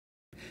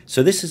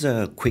So this is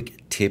a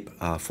quick tip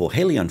for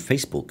Haley on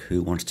Facebook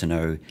who wants to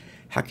know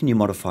how can you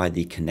modify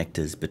the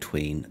connectors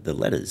between the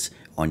letters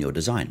on your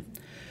design.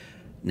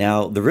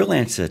 Now the real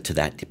answer to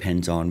that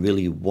depends on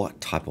really what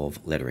type of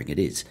lettering it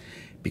is,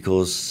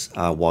 because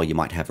while you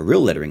might have a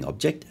real lettering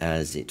object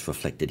as it's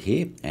reflected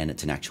here and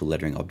it's an actual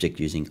lettering object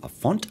using a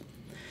font,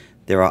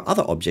 there are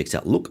other objects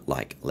that look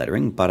like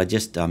lettering but are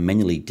just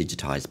manually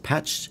digitized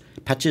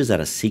patches that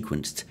are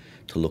sequenced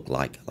to look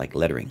like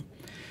lettering.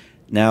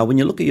 Now, when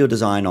you look at your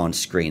design on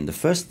screen, the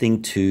first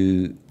thing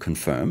to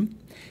confirm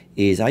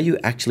is, are you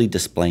actually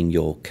displaying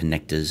your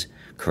connectors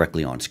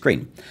correctly on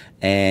screen?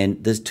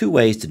 And there's two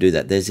ways to do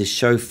that. There's this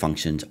show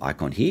functions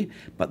icon here,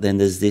 but then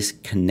there's this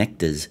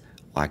connectors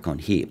icon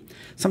here.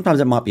 Sometimes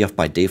it might be off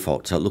by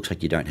default, so it looks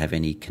like you don't have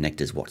any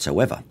connectors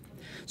whatsoever.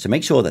 So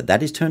make sure that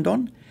that is turned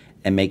on,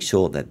 and make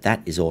sure that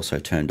that is also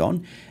turned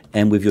on.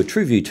 And with your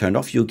true view turned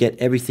off, you'll get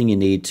everything you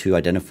need to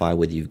identify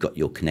whether you've got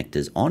your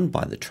connectors on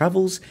by the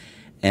travels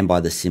and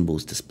by the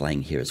symbols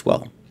displaying here as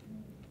well.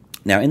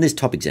 Now in this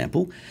top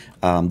example,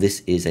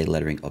 this is a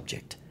lettering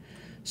object.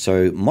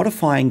 So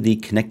modifying the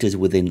connectors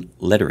within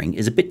lettering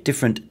is a bit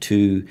different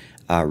to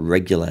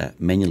regular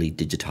manually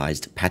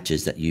digitized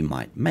patches that you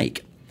might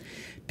make.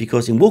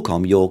 Because in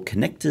Wilcom, your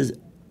connectors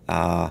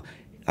are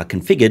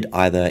configured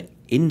either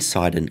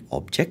inside an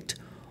object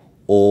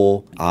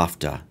or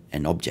after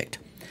an object.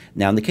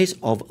 Now in the case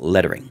of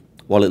lettering,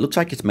 while it looks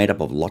like it's made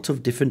up of lots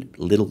of different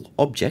little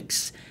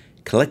objects,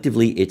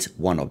 collectively it's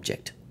one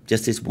object,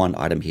 just this one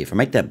item here. If I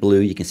make that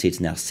blue, you can see it's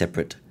now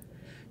separate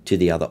to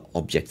the other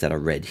objects that are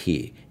red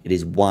here. It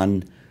is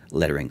one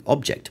lettering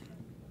object.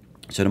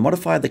 So to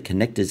modify the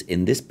connectors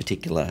in this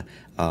particular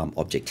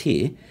object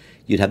here,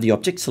 you'd have the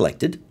object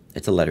selected,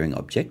 it's a lettering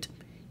object,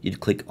 you'd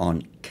click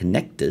on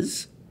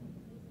connectors,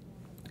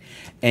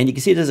 and you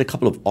can see there's a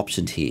couple of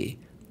options here,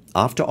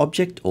 after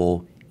object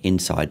or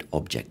inside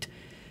object.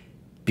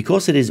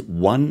 Because it is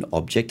one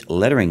object,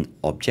 lettering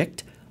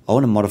object, I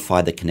want to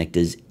modify the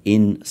connectors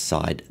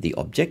inside the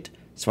object,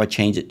 so I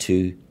change it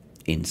to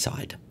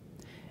inside.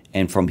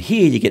 And from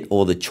here you get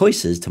all the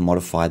choices to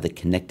modify the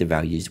connector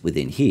values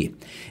within here.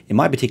 In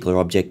my particular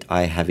object,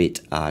 I have it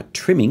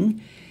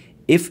trimming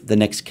if the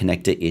next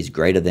connector is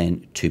greater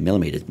than 2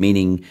 millimeters,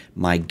 meaning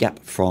my gap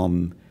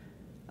from,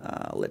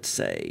 let's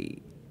say,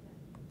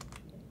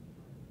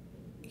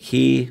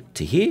 here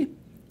to here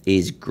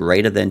is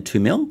greater than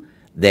 2 mil,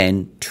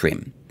 then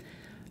trim.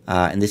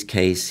 In this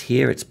case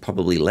here, it's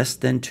probably less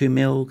than 2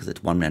 mil because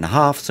it's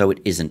 1.5, so it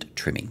isn't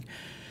trimming.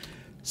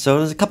 So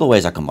there's a couple of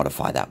ways I can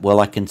modify that. Well,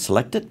 I can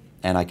select it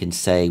and I can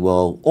say,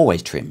 well,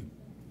 always trim,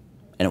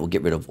 and it will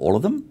get rid of all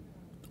of them,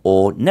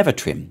 or never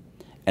trim,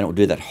 and it will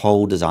do that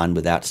whole design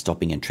without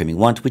stopping and trimming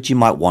once, which you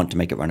might want to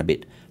make it run a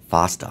bit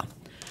faster.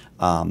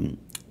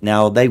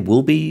 Now they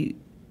will be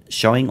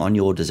showing on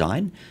your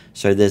design,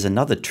 so there's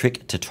another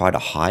trick to try to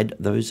hide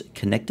those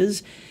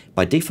connectors.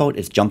 By default,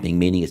 it's jumping,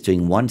 meaning it's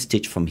doing one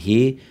stitch from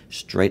here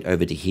straight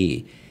over to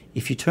here.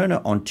 If you turn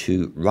it on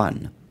to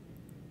run,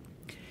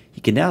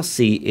 you can now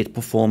see it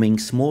performing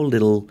small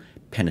little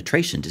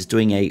penetrations. It's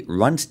doing a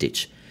run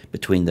stitch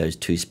between those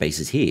two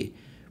spaces here.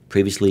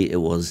 Previously,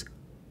 it was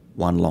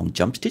one long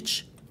jump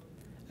stitch,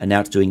 and now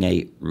it's doing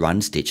a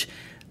run stitch.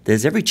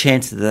 There's every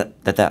chance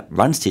that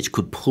run stitch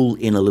could pull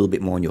in a little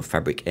bit more on your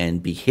fabric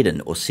and be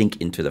hidden or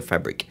sink into the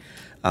fabric.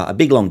 A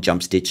big long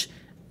jump stitch,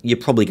 you're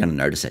probably going to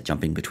notice that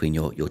jumping between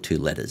your two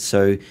letters.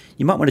 So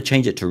you might want to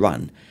change it to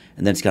run,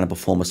 and then it's going to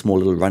perform a small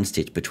little run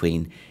stitch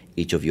between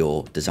each of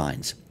your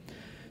designs.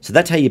 So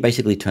that's how you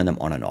basically turn them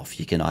on and off.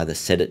 You can either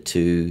set it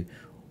to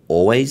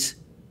always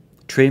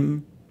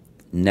trim,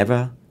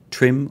 never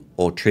trim,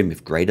 or trim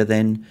if greater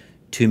than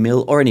 2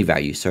 mil, or any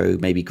value, so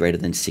maybe greater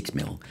than 6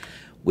 mil.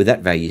 With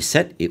that value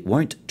set, it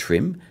won't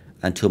trim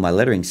until my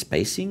lettering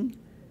spacing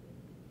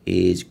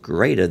is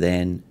greater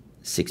than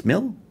 6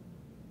 mil.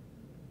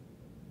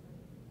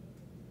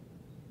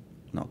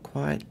 Not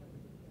quite.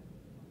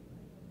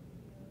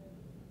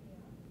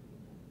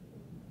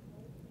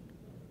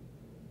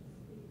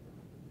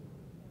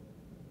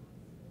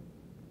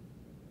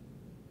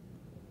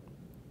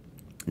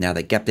 Now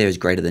that gap there is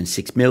greater than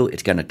 6 mil,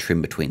 it's going to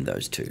trim between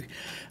those two.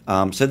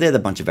 So they're the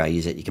bunch of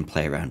values that you can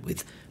play around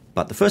with.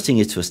 But the first thing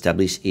is to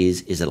establish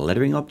is it a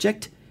lettering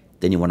object?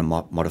 Then you want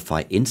to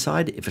modify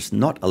inside. If it's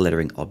not a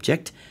lettering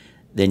object,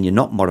 then you're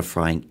not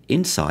modifying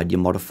inside,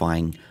 you're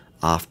modifying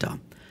after.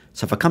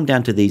 So if I come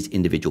down to these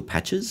individual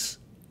patches,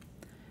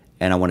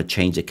 and I want to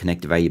change the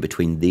connector value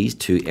between these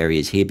two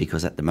areas here,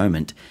 because at the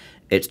moment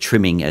it's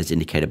trimming as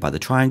indicated by the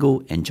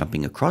triangle and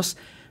jumping across,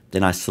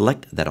 then I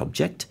select that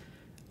object,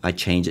 I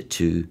change it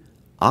to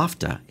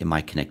after in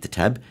my connector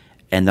tab,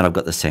 and then I've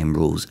got the same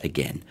rules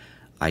again.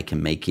 I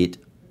can make it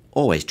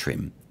always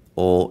trim,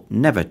 or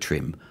never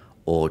trim,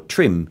 or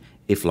trim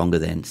if longer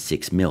than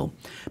 6 mil.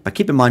 But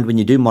keep in mind, when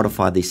you do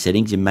modify these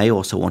settings, you may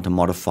also want to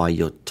modify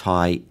your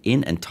tie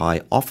in and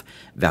tie off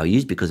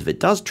values, because if it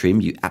does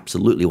trim, you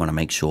absolutely want to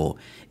make sure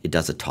it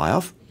does a tie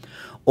off.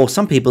 Or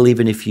some people,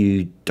 even if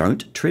you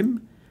don't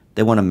trim,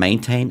 they want to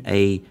maintain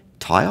a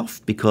tie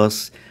off,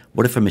 because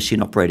what if a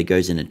machine operator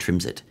goes in and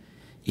trims it?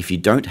 If you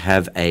don't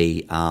have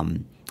a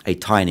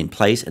tie-in in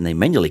place and they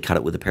manually cut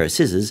it with a pair of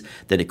scissors,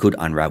 then it could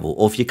unravel.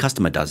 Or if your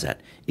customer does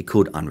that, it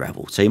could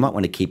unravel. So you might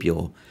want to keep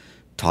your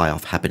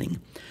tie-off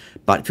happening.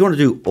 But if you want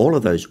to do all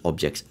of those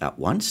objects at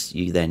once,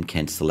 you then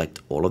can select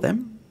all of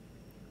them.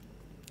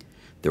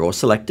 They're all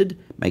selected.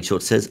 Make sure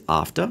it says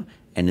after.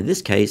 And in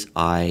this case,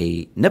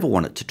 I never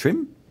want it to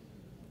trim.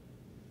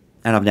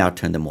 And I've now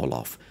turned them all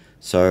off.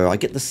 So I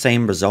get the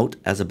same result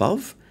as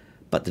above,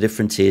 but the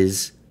difference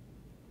is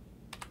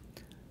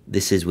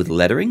this is with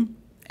lettering,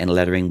 and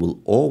lettering will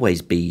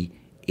always be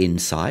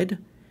inside.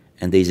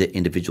 And these are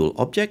individual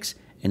objects,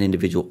 and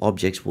individual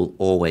objects will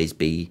always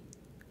be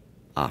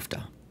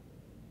after.